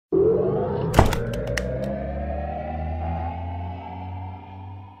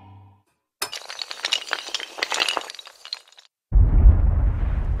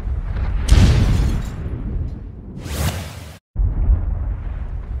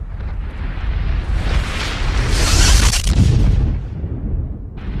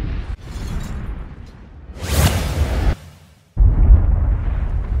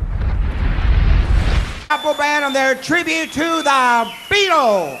on their tribute to the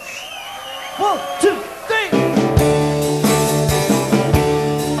Beatles. 1, 2, 3.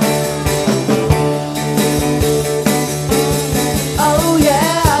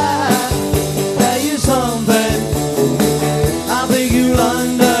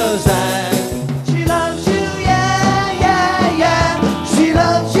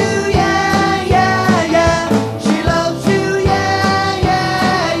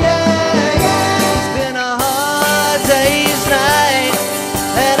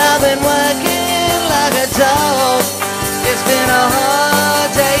 It's been a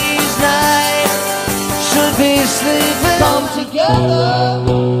hard day's night. Should be sleeping. Come together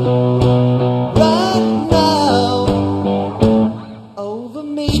right now over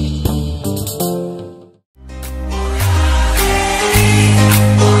me.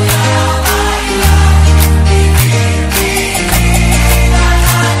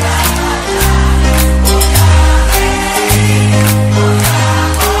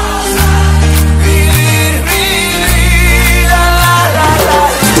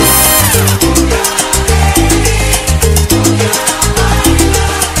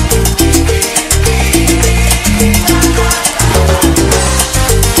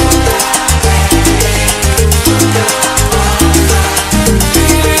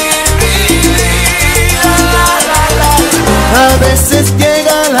 A veces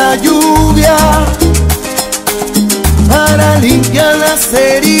llega la lluvia para limpiar las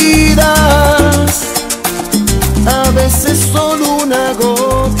heridas, a veces solo una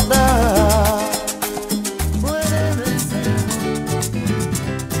gota puede ser.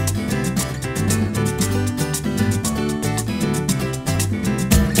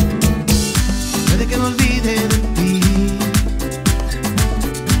 Puede que me olvide de ti,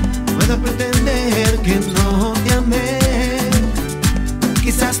 puedo pretender que no te amé,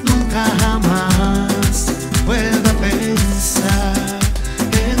 quizás nunca jamás pueda pensar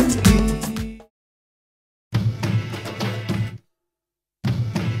en ti.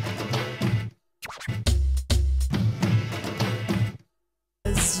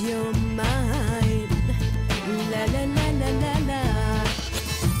 Is your mind? La la la la la la.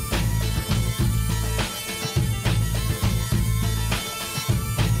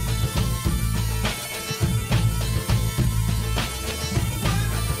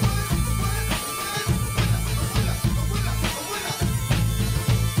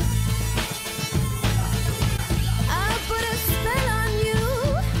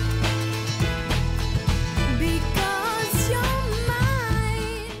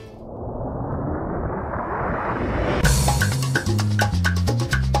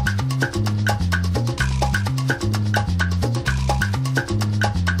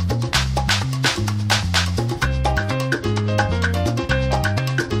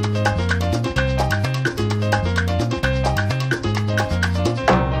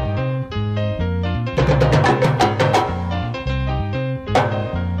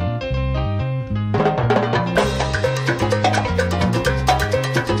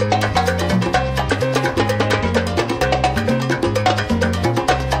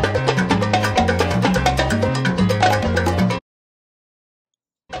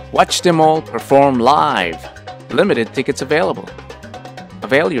 Watch them all perform live. Limited tickets available.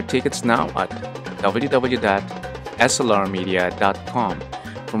 Avail your tickets now at www.slrmedia.com.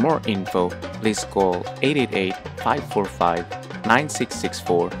 For more info, please call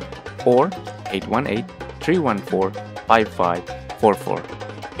 888-545-9664 or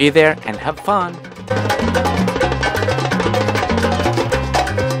 818-314-5544. Be there and have fun!